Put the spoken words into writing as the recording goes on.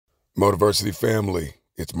Motiversity family,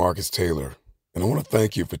 it's Marcus Taylor, and I want to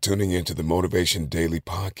thank you for tuning into the Motivation Daily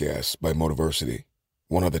Podcast by Motiversity,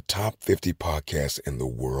 one of the top 50 podcasts in the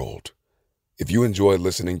world. If you enjoy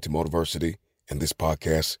listening to Motiversity and this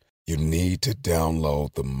podcast, you need to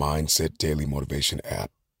download the Mindset Daily Motivation app.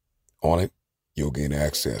 On it, you'll gain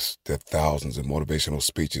access to thousands of motivational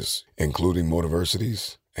speeches, including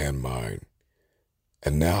Motiversity's and mine.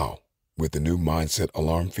 And now, with the new Mindset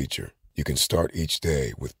Alarm feature, you can start each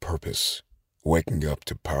day with purpose, waking up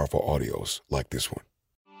to powerful audios like this one.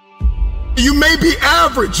 You may be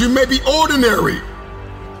average, you may be ordinary,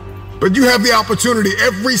 but you have the opportunity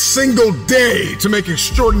every single day to make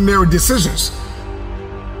extraordinary decisions.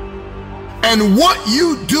 And what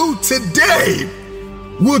you do today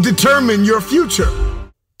will determine your future.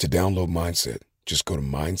 To download Mindset, just go to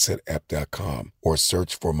mindsetapp.com or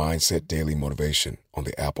search for Mindset Daily Motivation on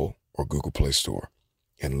the Apple or Google Play Store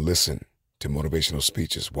and listen to motivational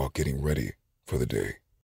speeches while getting ready for the day.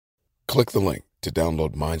 Click the link to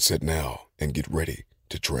download Mindset now and get ready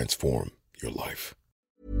to transform your life.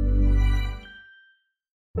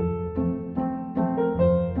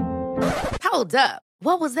 Hold up.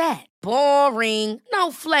 What was that? Boring.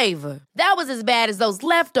 No flavor. That was as bad as those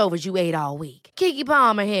leftovers you ate all week. Keke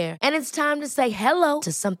Palmer here, and it's time to say hello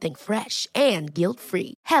to something fresh and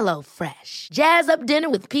guilt-free. Hello Fresh. Jazz up dinner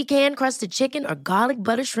with pecan-crusted chicken or garlic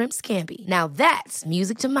butter shrimp scampi. Now that's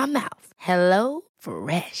music to my mouth. Hello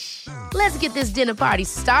Fresh. Let's get this dinner party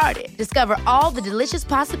started. Discover all the delicious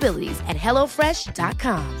possibilities at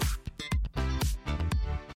HelloFresh.com.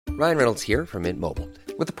 Ryan Reynolds here from Mint Mobile.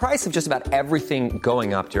 With the price of just about everything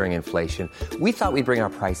going up during inflation, we thought we'd bring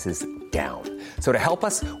our prices down. So to help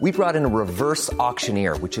us, we brought in a reverse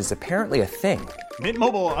auctioneer, which is apparently a thing. Mint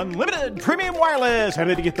Mobile Unlimited Premium Wireless. How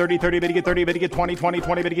to get 30, 30, bit to get 30, bit to get 20, 20,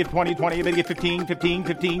 20, bit to get 20, 20, bit to get 15, 15,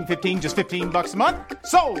 15, 15, just $15 a month?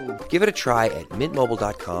 Sold! Give it a try at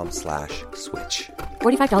mintmobile.com/switch.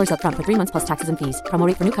 $45 up front for 3 months plus taxes and fees. Promo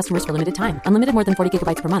rate for new customers for limited time. Unlimited more than 40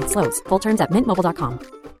 gigabytes per month. Slows full terms at mintmobile.com.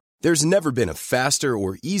 There's never been a faster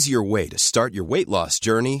or easier way to start your weight loss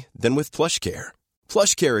journey than with PlushCare.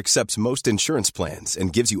 PlushCare accepts most insurance plans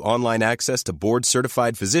and gives you online access to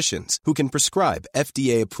board-certified physicians who can prescribe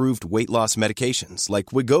FDA-approved weight loss medications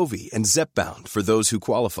like Wegovy and Zepbound for those who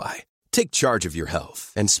qualify. Take charge of your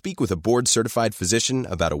health and speak with a board-certified physician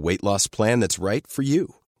about a weight loss plan that's right for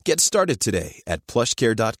you. Get started today at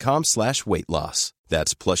plushcare.com/weight loss.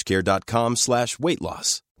 That's plushcare.com/weight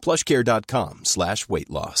loss. plushcare.com/weight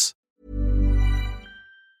loss.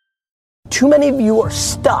 Too many of you are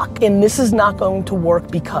stuck, and this is not going to work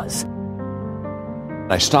because.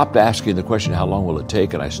 I stopped asking the question, how long will it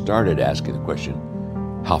take? And I started asking the question,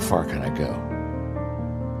 how far can I go?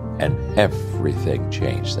 And everything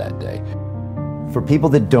changed that day. For people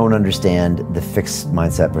that don't understand the fixed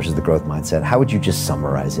mindset versus the growth mindset, how would you just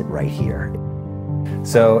summarize it right here?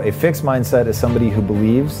 So a fixed mindset is somebody who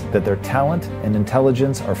believes that their talent and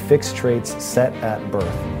intelligence are fixed traits set at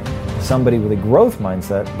birth. Somebody with a growth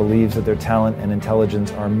mindset believes that their talent and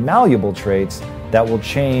intelligence are malleable traits that will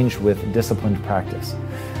change with disciplined practice.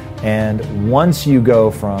 And once you go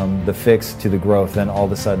from the fixed to the growth, then all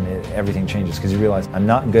of a sudden everything changes because you realize, I'm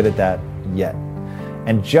not good at that yet.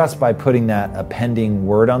 And just by putting that appending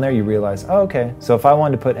word on there, you realize, oh, okay, so if I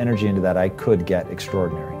wanted to put energy into that, I could get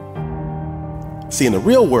extraordinary. See, in the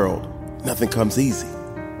real world, nothing comes easy.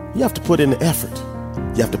 You have to put in the effort.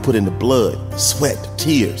 You have to put in the blood, sweat,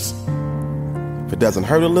 tears. If it doesn't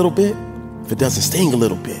hurt a little bit, if it doesn't sting a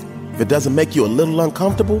little bit, if it doesn't make you a little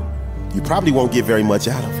uncomfortable, you probably won't get very much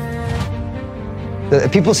out of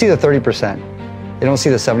it. People see the 30%. They don't see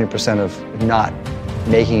the 70% of not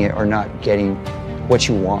making it or not getting what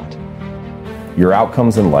you want. Your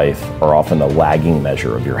outcomes in life are often a lagging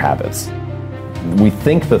measure of your habits. We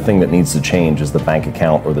think the thing that needs to change is the bank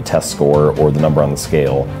account or the test score or the number on the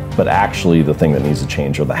scale, but actually the thing that needs to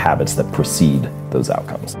change are the habits that precede those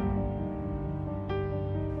outcomes.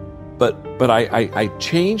 But I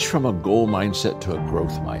changed from a goal mindset to a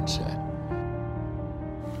growth mindset.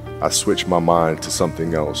 I switched my mind to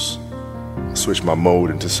something else. I switched my mode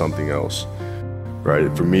into something else. Right?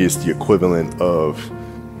 For me, it's the equivalent of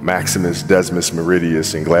Maximus Decimus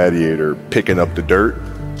Meridius in Gladiator picking up the dirt.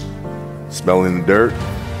 Smelling the dirt,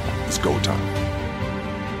 it's go time.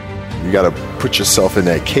 You got to put yourself in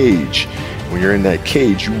that cage. When you're in that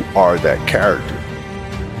cage, you are that character.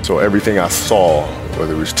 So everything I saw,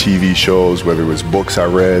 whether it was TV shows, whether it was books I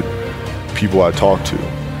read, people I talked to,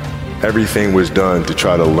 everything was done to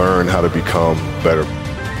try to learn how to become better.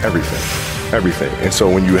 Everything. And so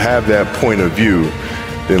when you have that point of view,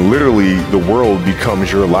 then literally the world becomes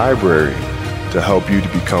your library to help you to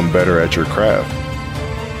become better at your craft.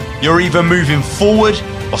 You're either moving forward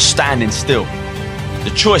or standing still.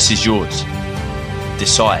 The choice is yours.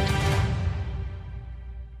 Decide.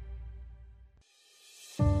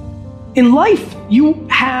 In life, you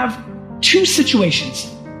have two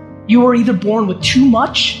situations. You are either born with too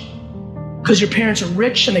much because your parents are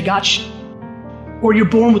rich and they got you, or you're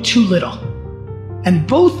born with too little. And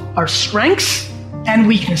both are strengths and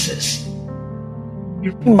weaknesses.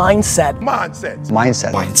 Your mindset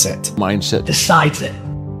decides it.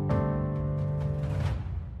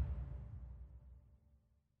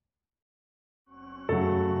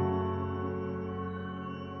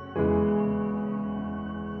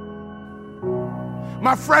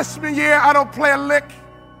 My freshman year, I don't play a lick.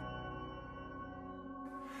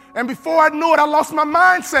 And before I knew it, I lost my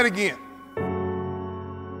mindset again.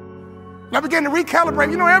 And I began to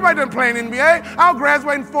recalibrate. You know, everybody doesn't play in the NBA. I'll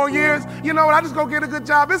graduate in 4 years. You know what? I just go get a good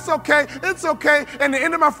job. It's okay. It's okay. And the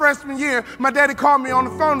end of my freshman year, my daddy called me on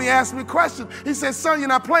the phone. He asked me a question. He said, son, you're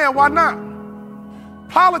not playing. Why not?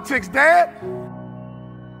 Politics, Dad.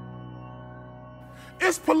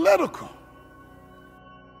 It's political.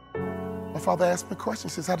 My father asked me a question.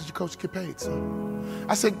 He says, how did your coach get paid, son?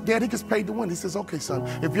 I said, Dad, he gets paid to win. He says, okay, son,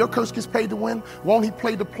 if your coach gets paid to win, won't he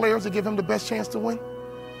play the players to give him the best chance to win?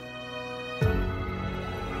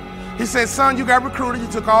 He said, son, you got recruited. You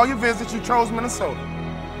took all your visits. You chose Minnesota.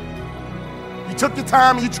 You took your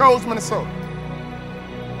time and you chose Minnesota.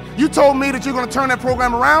 You told me that you're going to turn that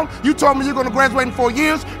program around. You told me you're going to graduate in 4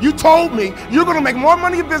 years. You told me you're going to make more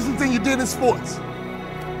money in business than you did in sports.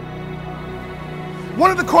 One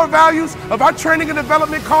of the core values of our training and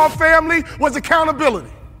development called family was accountability.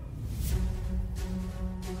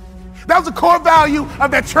 That was a core value of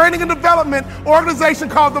that training and development organization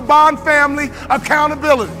called the Bond Family,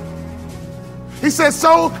 accountability. He said,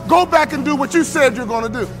 so go back and do what you said you're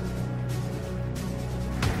going to do.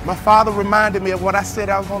 My father reminded me of what I said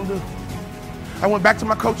I was going to do. I went back to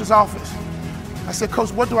my coach's office. I said,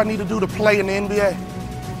 Coach, what do I need to do to play in the NBA?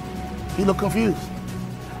 He looked confused.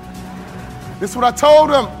 This is what I told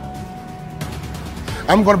him.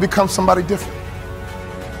 I'm going to become somebody different.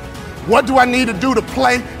 What do I need to do to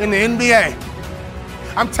play in the NBA?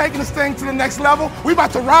 I'm taking this thing to the next level. We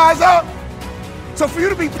about to rise up. So for you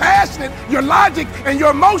to be passionate, your logic and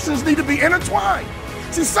your emotions need to be intertwined.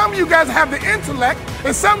 See, some of you guys have the intellect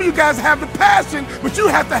and some of you guys have the passion, but you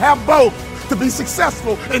have to have both to be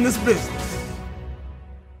successful in this business.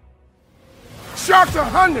 Sharks are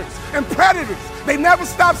hunters and predators. They never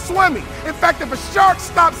stop swimming. In fact, if a shark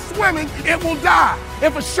stops swimming, it will die.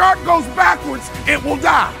 If a shark goes backwards, it will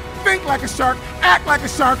die. Think like a shark, act like a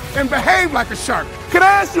shark, and behave like a shark. Can I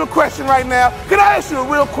ask you a question right now? Can I ask you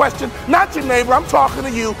a real question? Not your neighbor, I'm talking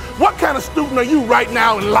to you. What kind of student are you right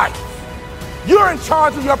now in life? You're in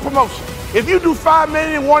charge of your promotion. If you do 5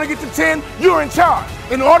 million and want to get to 10, you're in charge.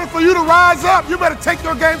 In order for you to rise up, you better take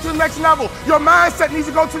your game to the next level. Your mindset needs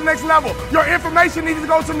to go to the next level. Your information needs to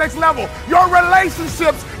go to the next level. Your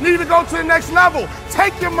relationships need to go to the next level.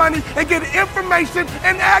 Take your money and get information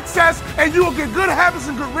and access, and you will get good habits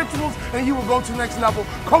and good rituals, and you will go to the next level.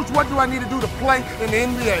 Coach, what do I need to do to play in the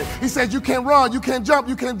NBA? He says, you can't run, you can't jump,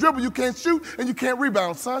 you can't dribble, you can't shoot, and you can't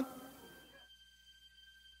rebound, son.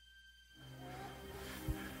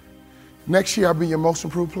 Next year, I'll be your most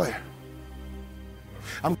improved player.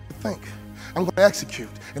 I'm going to think, I'm going to execute,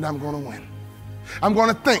 and I'm going to win. I'm going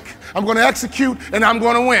to think, I'm going to execute, and I'm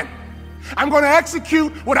going to win. I'm going to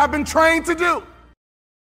execute what I've been trained to do.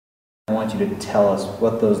 I want you to tell us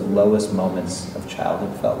what those lowest moments of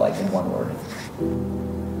childhood felt like in one word.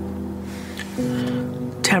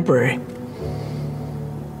 Temporary.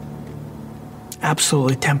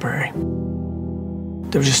 Absolutely temporary.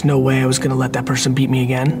 There was just no way I was going to let that person beat me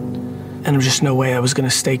again. And there was just no way I was going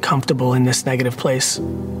to stay comfortable in this negative place.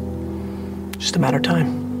 Just a matter of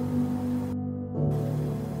time.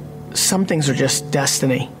 Some things are just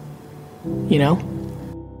destiny, you know?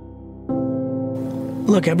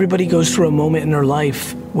 Look, everybody goes through a moment in their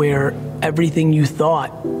life where everything you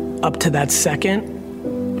thought up to that second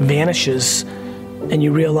vanishes, and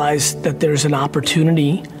you realize that there's an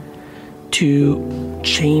opportunity to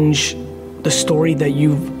change the story that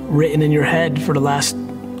you've written in your head for the last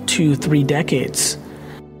 2-3 decades.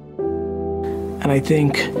 And I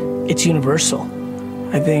think it's universal.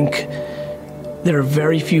 I think there are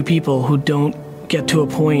very few people who don't get to a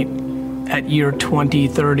point at year 20,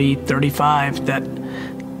 30, 35 that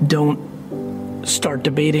don't start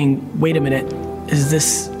debating, wait a minute, is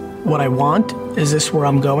this what I want? Is this where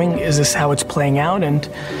I'm going? Is this how it's playing out? And,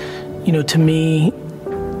 you know, to me,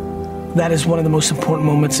 that is one of the most important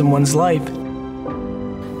moments in one's life.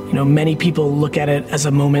 You know, many people look at it as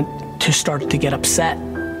a moment to start to get upset.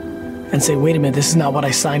 and say, wait a minute, this is not what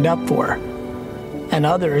I signed up for. And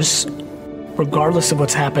others, regardless of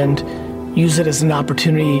what's happened, use it as an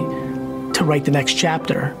opportunity to write the next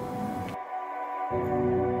chapter.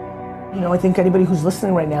 You know, I think anybody who's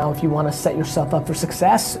listening right now, if you want to set yourself up for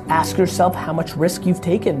success, ask yourself how much risk you've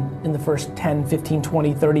taken in the first 10, 15,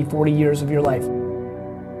 20, 30, 40 years of your life.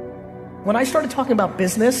 When I started talking about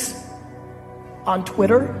business on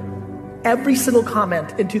Twitter, every single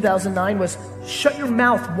comment in 2009 was, shut your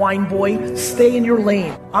mouth, wine boy, stay in your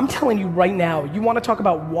lane. I'm telling you right now, you want to talk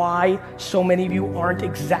about why so many of you aren't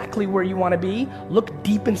exactly where you want to be? Look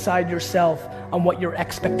deep inside yourself on what your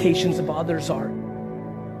expectations of others are.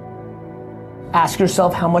 Ask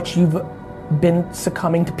yourself how much you've been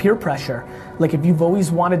succumbing to peer pressure. Like if you've always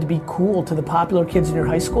wanted to be cool to the popular kids in your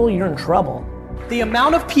high school, you're in trouble. The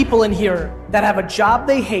amount of people in here that have a job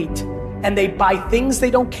they hate and they buy things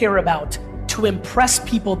they don't care about to impress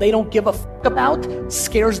people they don't give a fuck about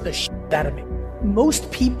scares the shit out of me. Most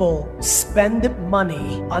people spend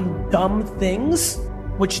money on dumb things,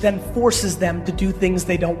 which then forces them to do things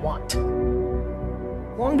they don't want.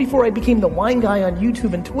 Long before I became the wine guy on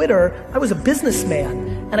YouTube and Twitter, I was a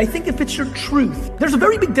businessman. And I think if it's your truth, there's a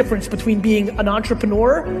very big difference between being an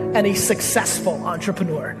entrepreneur and a successful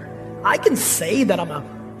entrepreneur. I can say that I'm a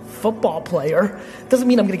football player. Doesn't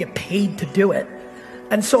mean I'm gonna get paid to do it.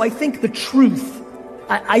 And so I think the truth,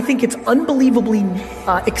 I think it's unbelievably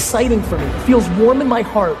exciting for me. It feels warm in my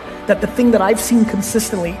heart that the thing that I've seen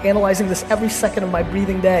consistently, analyzing this every second of my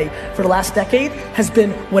breathing day for the last decade, has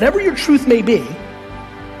been whatever your truth may be,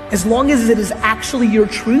 as long as it is actually your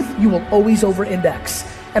truth, you will always over-index.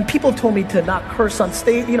 And people have told me to not curse on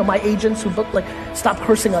stage. You know, my agents who book, like, stop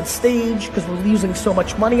cursing on stage because we're losing so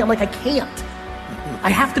much money. I'm like, I can't. I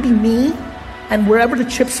have to be me, and wherever the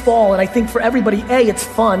chips fall, and I think for everybody, A, it's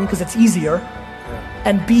fun because it's easier,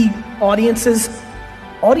 and B, audiences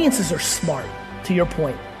are smart, to your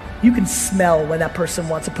point. You can smell when that person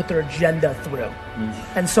wants to put their agenda through.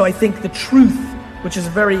 And so I think the truth, which is a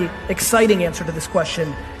very exciting answer to this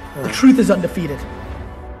question, the truth is undefeated.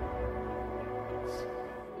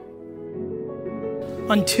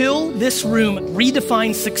 Until this room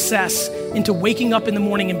redefines success into waking up in the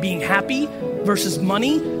morning and being happy versus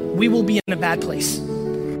money, we will be in a bad place.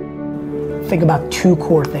 Think about two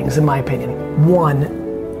core things, in my opinion. One,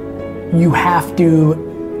 you have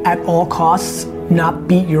to, at all costs, not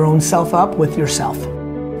beat your own self up with yourself.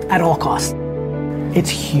 At all costs. It's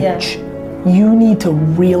huge. Yeah. You need to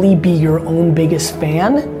really be your own biggest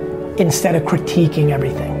fan instead of critiquing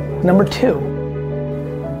everything. Number two,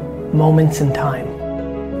 moments in time.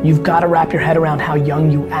 You've got to wrap your head around how young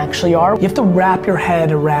you actually are. You have to wrap your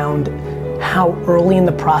head around how early in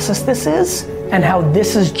the process this is and how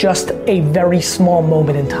this is just a very small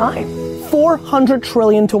moment in time. 400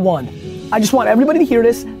 trillion to 1. I just want everybody to hear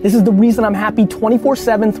this. This is the reason I'm happy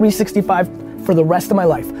 24/7, 365 for the rest of my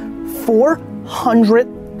life. 400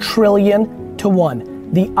 trillion to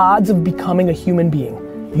 1. The odds of becoming a human being.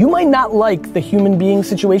 You might not like the human being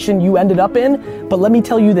situation you ended up in, but let me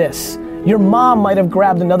tell you this. Your mom might have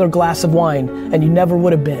grabbed another glass of wine and you never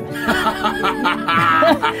would have been.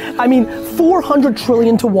 I mean, 400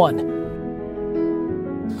 trillion to 1.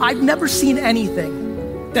 I've never seen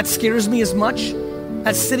anything that scares me as much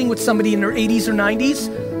as sitting with somebody in their 80s or 90s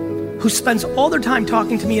who spends all their time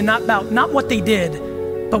talking to me and not what they did,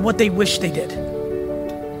 but what they wish they did.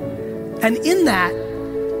 And in that,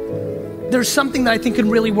 there's something that I think can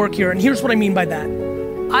really work here, and here's what I mean by that.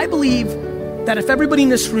 I believe that if everybody in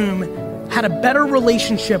this room had a better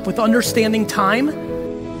relationship with understanding time,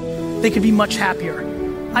 they could be much happier.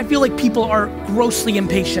 I feel like people are grossly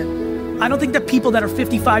impatient. I don't think that people that are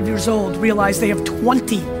 55 years old realize they have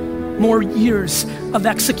 20 more years of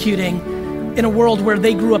executing in a world where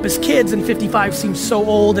they grew up as kids and 55 seems so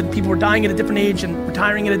old and people were dying at a different age and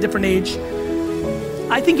retiring at a different age.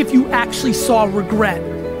 I think if you actually saw regret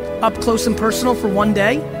up close and personal for one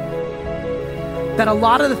day, that a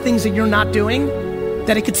lot of the things that you're not doing,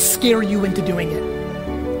 that it could scare you into doing it.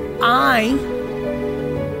 I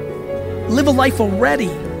live a life already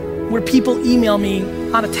where people email me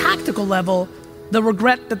on a tactical level the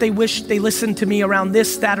regret that they wish they listened to me around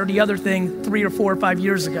this, that, or the other thing 3 or 4 or 5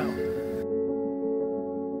 years ago.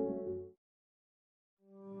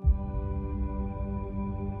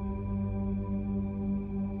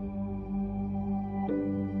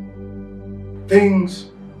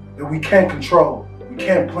 Things that we can't control, we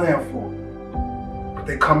can't plan for, but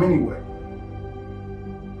they come anyway.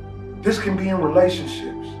 This can be in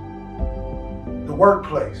relationships, the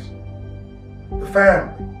workplace, the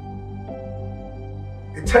family.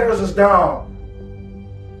 It tears us down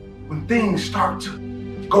when things start to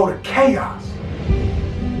go to chaos.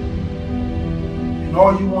 and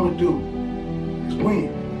all you want to do is win.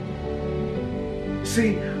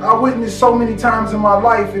 See, I witnessed so many times in my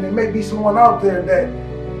life, and it may be someone out there that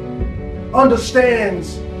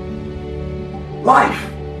understands life,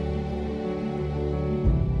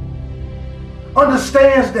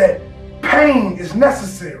 understands that pain is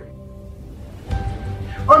necessary,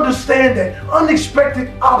 understand that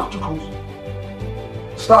unexpected obstacles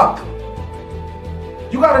stop them.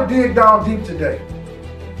 You gotta dig down deep today.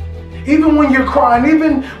 Even when you're crying,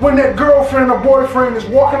 even when that girlfriend or boyfriend is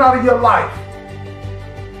walking out of your life,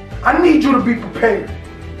 I need you to be prepared.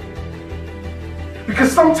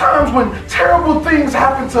 Because sometimes when terrible things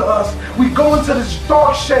happen to us, we go into this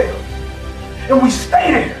dark shell and we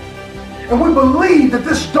stay there. And we believe that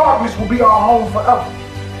this darkness will be our home forever.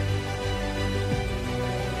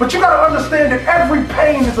 But you gotta understand that every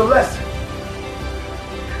pain is a lesson.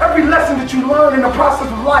 Every lesson that you learn in the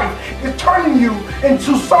process of life is turning you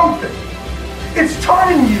into something. It's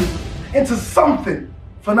turning you into something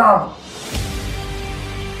phenomenal.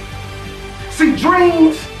 See,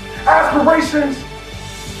 dreams, aspirations,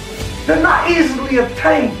 they're not easily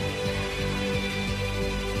obtained.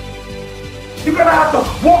 You're gonna have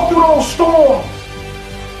to walk through those storms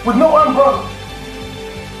with no umbrella.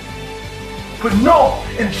 But know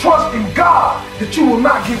and trust in God that you will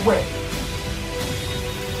not get wet.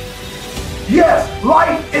 Yes,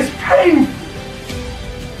 life is painful.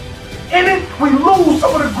 In it, we lose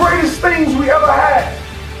some of the greatest things we ever had.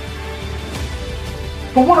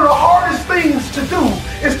 But one of the hardest things to do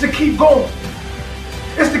is to keep going.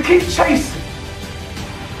 Is to keep chasing.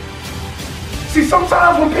 See,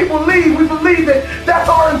 sometimes when people leave, we believe that that's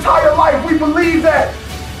our entire life. We believe that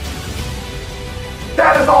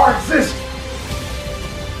that is our existence.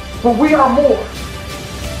 But we are more.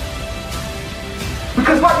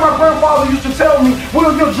 Because like my grandfather used to tell me,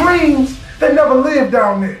 well, your dreams, they never live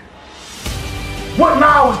down there. What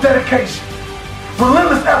now is dedication?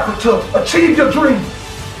 Relentless effort to achieve your dreams.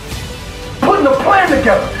 Putting a plan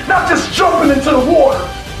together, not just jumping into the water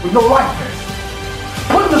with no life vest.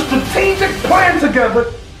 Putting a strategic plan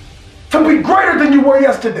together to be greater than you were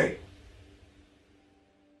yesterday.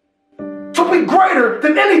 To be greater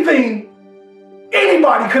than anything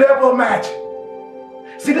anybody could ever imagine.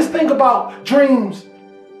 See, this thing about dreams,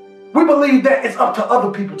 we believe that it's up to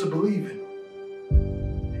other people to believe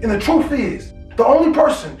in. And the truth is, the only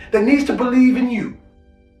person that needs to believe in you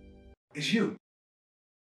is you.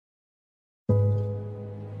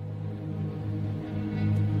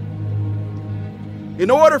 In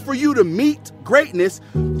order for you to meet greatness,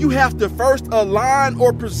 you have to first align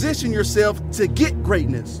or position yourself to get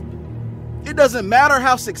greatness. It doesn't matter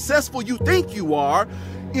how successful you think you are.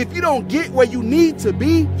 If you don't get where you need to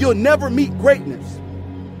be, you'll never meet greatness.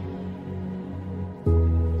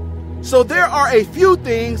 So there are a few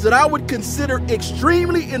things that I would consider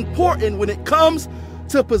extremely important when it comes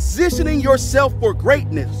to positioning yourself for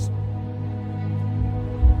greatness.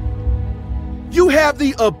 You have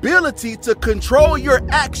the ability to control your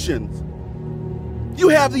actions. You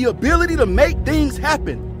have the ability to make things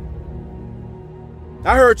happen.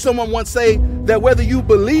 I heard someone once say that whether you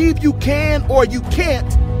believe you can or you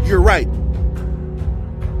can't, you're right.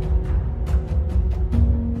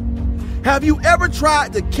 Have you ever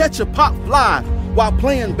tried to catch a pop fly while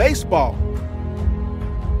playing baseball?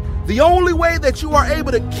 The only way that you are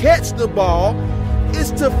able to catch the ball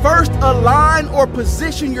is to first align or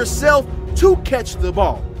position yourself to catch the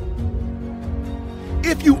ball.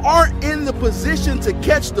 If you aren't in the position to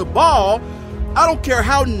catch the ball, I don't care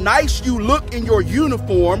how nice you look in your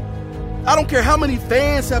uniform, I don't care how many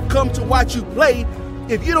fans have come to watch you play,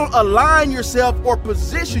 if you don't align yourself or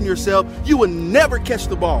position yourself, you will never catch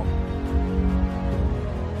the ball.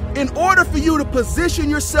 In order for you to position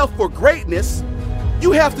yourself for greatness,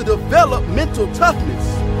 you have to develop mental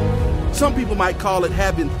toughness. Some people might call it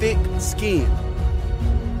having thick skin.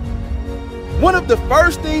 One of the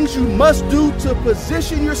first things you must do to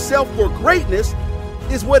position yourself for greatness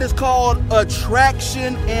is what is called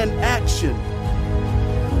attraction and action.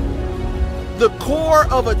 The core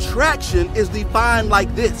of attraction is defined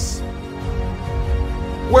like this.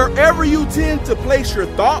 Wherever you tend to place your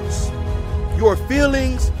thoughts, your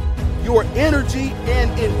feelings, your energy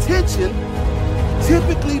and intention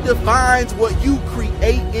typically defines what you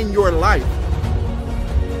create in your life.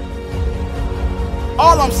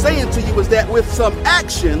 All I'm saying to you is that with some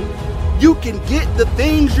action, you can get the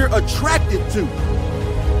things you're attracted to.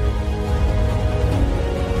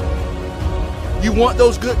 You want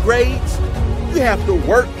those good grades? You have to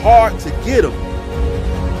work hard to get them.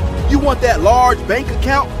 You want that large bank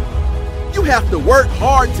account? You have to work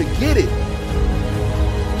hard to get it.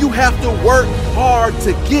 You have to work hard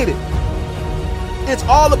to get it. It's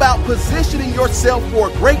all about positioning yourself for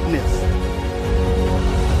greatness.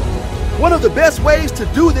 One of the best ways to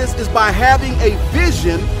do this is by having a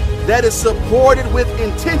vision that is supported with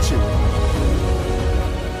intention.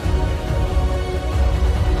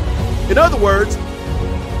 In other words,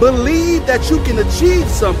 believe that you can achieve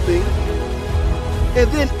something and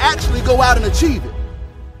then actually go out and achieve it.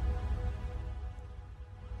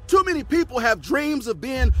 Too many people have dreams of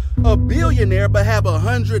being a billionaire but have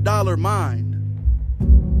 $100 mind.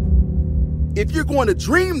 If you're going to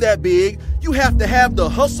dream that big, you have to have the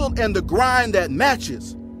hustle and the grind that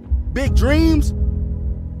matches. Big dreams,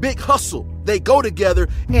 big hustle. They go together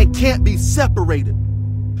and can't be separated.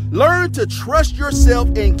 Learn to trust yourself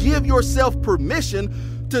and give yourself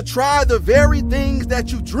permission to try the very things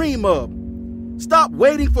that you dream of. Stop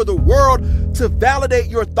waiting for the world to validate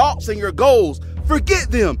your thoughts and your goals.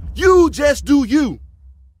 Forget them. You just do you.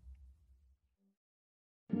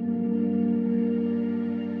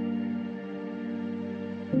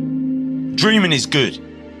 Dreaming is good.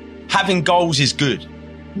 Having goals is good.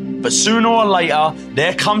 But sooner or later,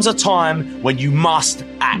 there comes a time when you must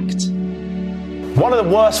act. One of the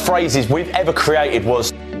worst phrases we've ever created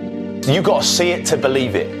was, "You got to see it to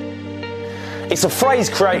believe it." It's a phrase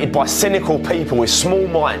created by cynical people with small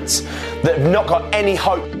minds that have not got any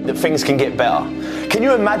hope that things can get better. Can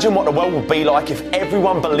you imagine what the world would be like if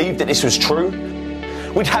everyone believed that this was true?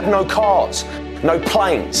 We'd have no cars, no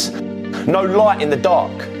planes, no light in the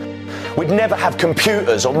dark. We'd never have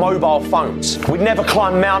computers or mobile phones. We'd never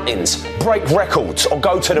climb mountains, break records, or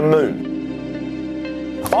go to the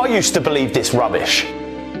moon. I used to believe this rubbish.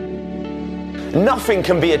 Nothing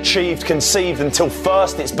can be achieved, conceived until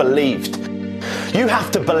first it's believed. You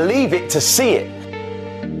have to believe it to see it.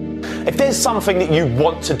 If there's something that you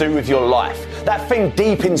want to do with your life, that thing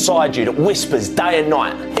deep inside you that whispers day and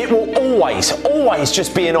night, it will always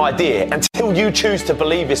just be an idea until you choose to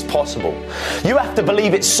believe it's possible. You have to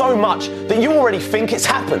believe it so much that you already think it's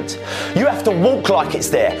happened. You have to walk like it's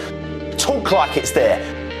there, talk like it's there,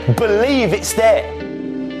 believe it's there.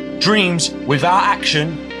 Dreams without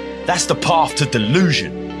action, that's the path to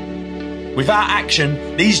delusion. Without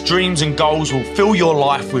action, these dreams and goals will fill your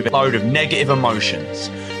life with a load of negative emotions.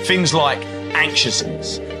 Things like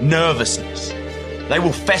anxiousness, nervousness. They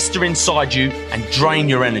will fester inside you and drain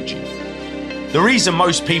your energy. The reason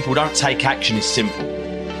most people don't take action is simple.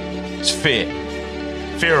 It's fear.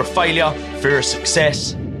 Fear of failure, fear of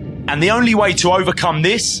success. And the only way to overcome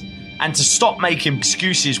this and to stop making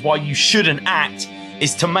excuses why you shouldn't act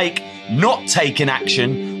is to make not taking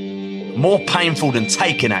action more painful than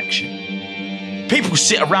taking action. People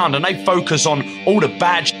sit around and they focus on all the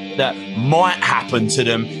bad shit that might happen to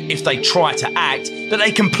them if they try to act, that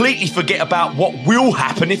they completely forget about what will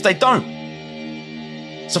happen if they don't.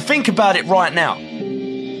 So think about it right now.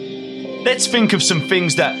 Let's think of some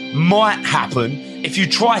things that might happen if you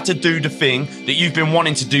try to do the thing that you've been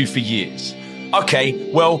wanting to do for years.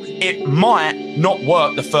 Okay, well, it might not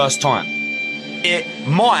work the first time. It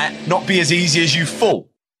might not be as easy as you thought.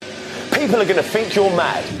 People are going to think you're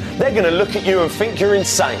mad. They're going to look at you and think you're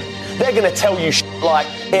insane. They're going to tell you like,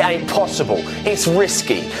 it ain't possible, it's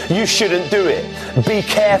risky, you shouldn't do it, be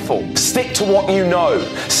careful, stick to what you know,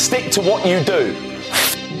 stick to what you do.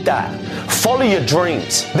 That. Follow your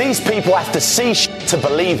dreams. These people have to see to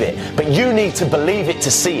believe it, but you need to believe it to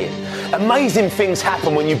see it. Amazing things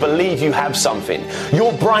happen when you believe you have something.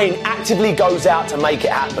 Your brain actively goes out to make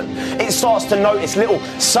it happen. It starts to notice little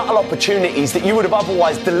subtle opportunities that you would have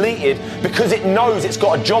otherwise deleted because it knows it's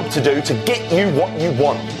got a job to do to get you what you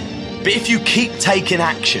want. But if you keep taking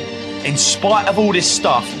action, in spite of all this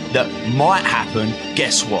stuff that might happen,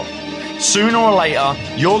 guess what? Sooner or later,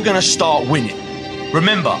 you're going to start winning.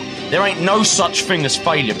 Remember, there ain't no such thing as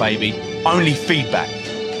failure, baby. Only feedback.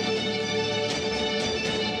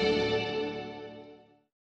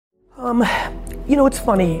 You know, it's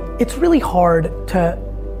funny. It's really hard to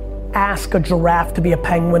ask a giraffe to be a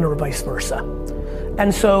penguin or vice versa.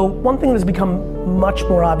 And so one thing that's become much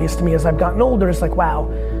more obvious to me as I've gotten older is like, wow,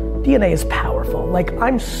 DNA is powerful. Like,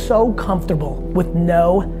 I'm so comfortable with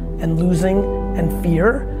no and losing and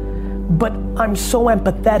fear, but I'm so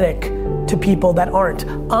empathetic to people that aren't.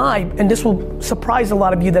 And this will surprise a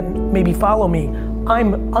lot of you that maybe follow me,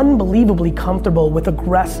 I'm unbelievably comfortable with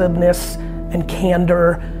aggressiveness and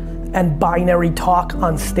candor and binary talk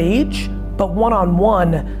on stage, but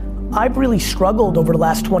one-on-one, I've really struggled over the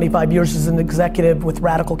last 25 years as an executive with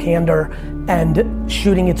radical candor and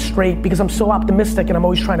shooting it straight because I'm so optimistic and I'm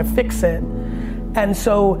always trying to fix it. And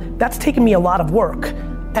so that's taken me a lot of work.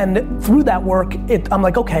 And through that work, I'm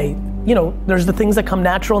like, okay, you know, there's the things that come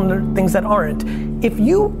natural and there are things that aren't. If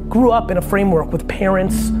you grew up in a framework with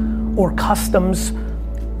parents or customs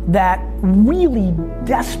that really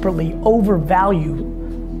desperately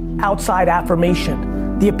overvalue outside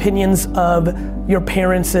affirmation, the opinions of your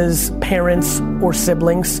parents' parents or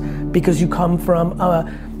siblings, because you come from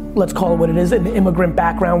let's call it what it is, an immigrant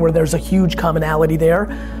background where there's a huge commonality there.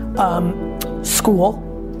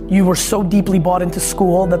 School, you were so deeply bought into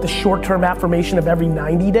school that the short-term affirmation of every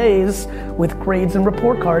 90 days with grades and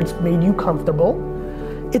report cards made you comfortable.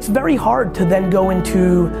 It's very hard to then go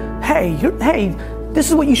into, hey, this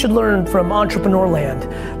is what you should learn from entrepreneur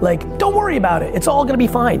land. Like, don't worry about it, it's all gonna be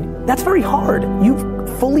fine. That's very hard.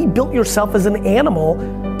 You've fully built yourself as an animal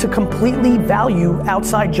to completely value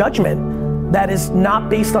outside judgment that is not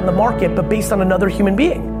based on the market, but based on another human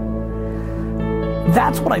being.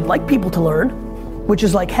 That's what I'd like people to learn, which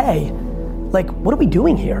is like, hey, like, what are we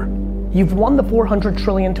doing here? You've won the 400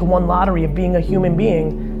 trillion to 1 lottery of being a human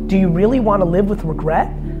being. Do you really want to live with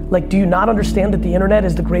regret? Like, do you not understand that the internet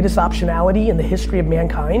is the greatest optionality in the history of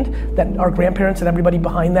mankind? That our grandparents and everybody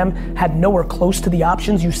behind them had nowhere close to the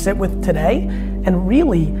options you sit with today? And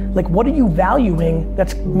really, like, what are you valuing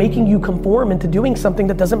that's making you conform into doing something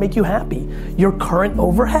that doesn't make you happy? Your current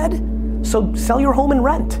overhead? So sell your home and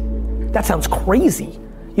rent. That sounds crazy.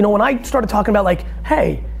 You know, when I started talking about like,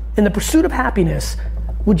 hey, in the pursuit of happiness,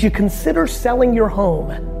 would you consider selling your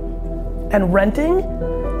home and renting?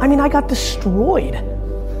 I mean, I got destroyed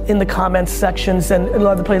in the comments sections and a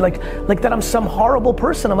lot of the play, like that I'm some horrible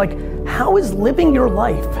person. I'm like, how is living your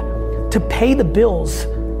life to pay the bills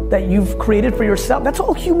that you've created for yourself? That's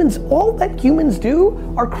all that humans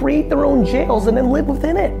do are create their own jails and then live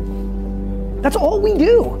within it. That's all we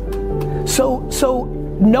do. So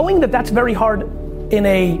knowing that that's very hard in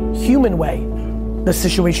a human way, the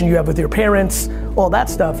situation you have with your parents, all that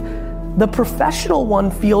stuff, the professional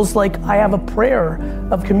one feels like I have a prayer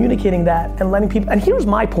of communicating that and letting people, and here's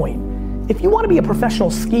my point. If you want to be a professional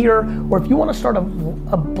skier, or if you want to start a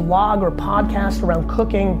blog or podcast around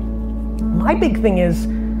cooking, my big thing is,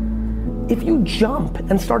 if you jump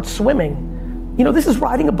and start swimming, you know, this is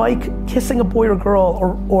riding a bike, kissing a boy or girl,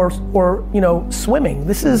 or you know, swimming.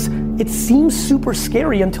 It seems super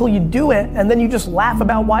scary until you do it, and then you just laugh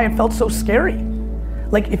about why it felt so scary.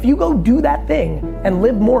 Like, if you go do that thing and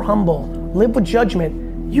live more humble, live with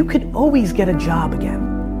judgment, you could always get a job again.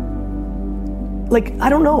 Like, I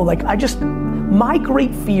don't know, like, my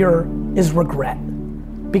great fear is regret.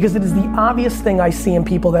 Because it is the obvious thing I see in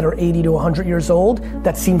people that are 80 to 100 years old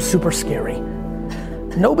that seems super scary.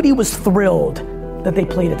 Nobody was thrilled that they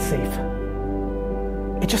played it safe.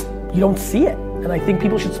 You don't see it. And I think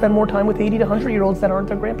people should spend more time with 80 to 100-year-olds that aren't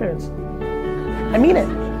their grandparents. I mean it.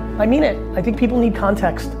 I think people need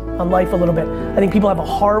context on life a little bit. I think people have a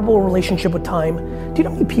horrible relationship with time. Do you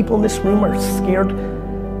know how many people in this room are scared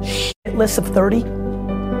shitless of 30?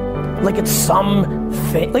 Like it's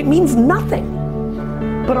something, like it means nothing.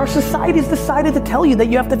 But our society has decided to tell you that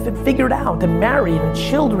you have to figure it out, and marry, and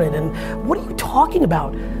children, and what are you talking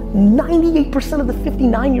about? 98% of the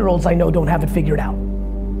 59-year-olds I know don't have it figured out.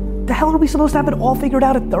 The hell are we supposed to have it all figured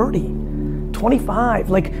out at 30?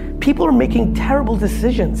 25, like people are making terrible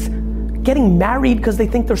decisions, getting married because they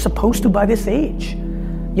think they're supposed to by this age.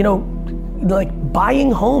 You know, like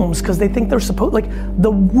buying homes because they think they're supposed, like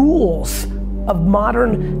the rules of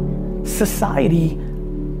modern society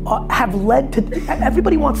have led to,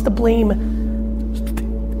 everybody wants to blame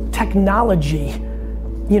technology,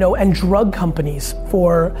 you know, and drug companies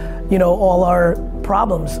for, you know, all our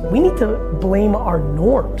problems. We need to blame our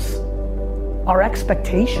norms, our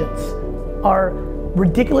expectations, our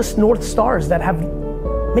ridiculous North Stars that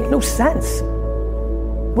make no sense.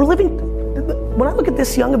 We're living, when I look at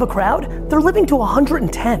this young of a crowd, they're living to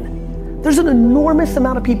 110. There's an enormous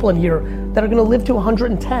amount of people in here that are gonna live to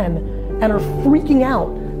 110 and are freaking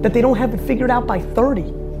out that they don't have it figured out by 30.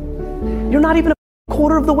 You're not even a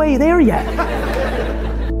quarter of the way there yet.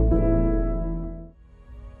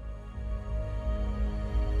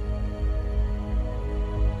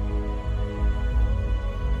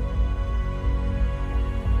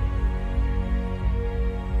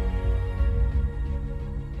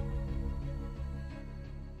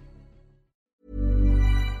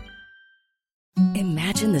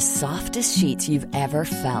 Imagine the softest sheets you've ever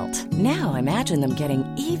felt. Now imagine them getting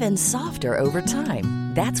even softer over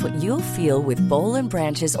time. That's what you'll feel with Boll &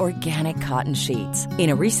 Branch's organic cotton sheets. In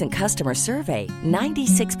a recent customer survey,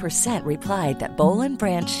 96% replied that Boll &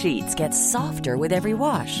 Branch sheets get softer with every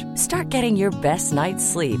wash. Start getting your best night's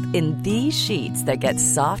sleep in these sheets that get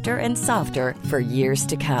softer and softer for years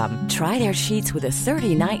to come. Try their sheets with a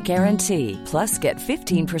 30-night guarantee. Plus, get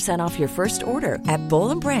 15% off your first order at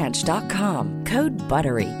bollandbranch.com. Code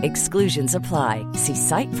BUTTERY. Exclusions apply. See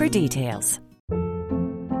site for details.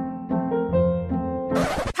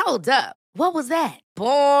 Hold up. What was that?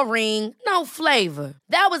 Boring. No flavor.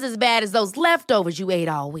 That was as bad as those leftovers you ate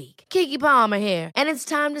all week. Keke Palmer here, and it's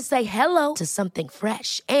time to say hello to something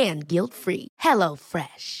fresh and guilt-free. Hello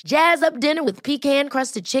Fresh. Jazz up dinner with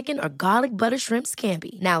pecan-crusted chicken or garlic butter shrimp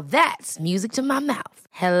scampi. Now that's music to my mouth.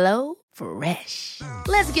 Hello Fresh.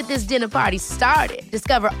 Let's get this dinner party started.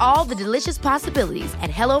 Discover all the delicious possibilities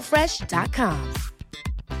at hellofresh.com.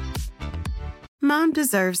 Mom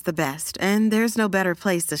deserves the best, and there's no better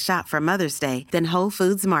place to shop for Mother's Day than Whole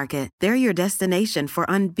Foods Market. They're your destination for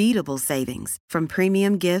unbeatable savings, from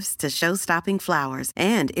premium gifts to show-stopping flowers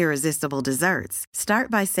and irresistible desserts. Start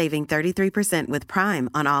by saving 33% with Prime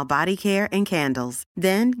on all body care and candles.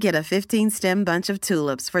 Then get a 15-stem bunch of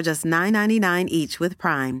tulips for just $9.99 each with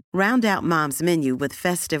Prime. Round out Mom's menu with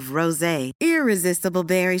festive rosé, irresistible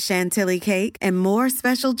berry chantilly cake, and more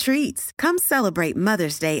special treats. Come celebrate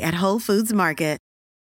Mother's Day at Whole Foods Market.